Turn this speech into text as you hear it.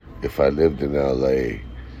If I lived in LA,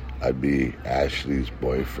 I'd be Ashley's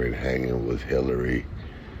boyfriend hanging with Hilary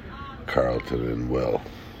Carleton and Will.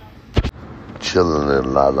 Chilling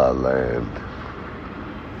in La La Land.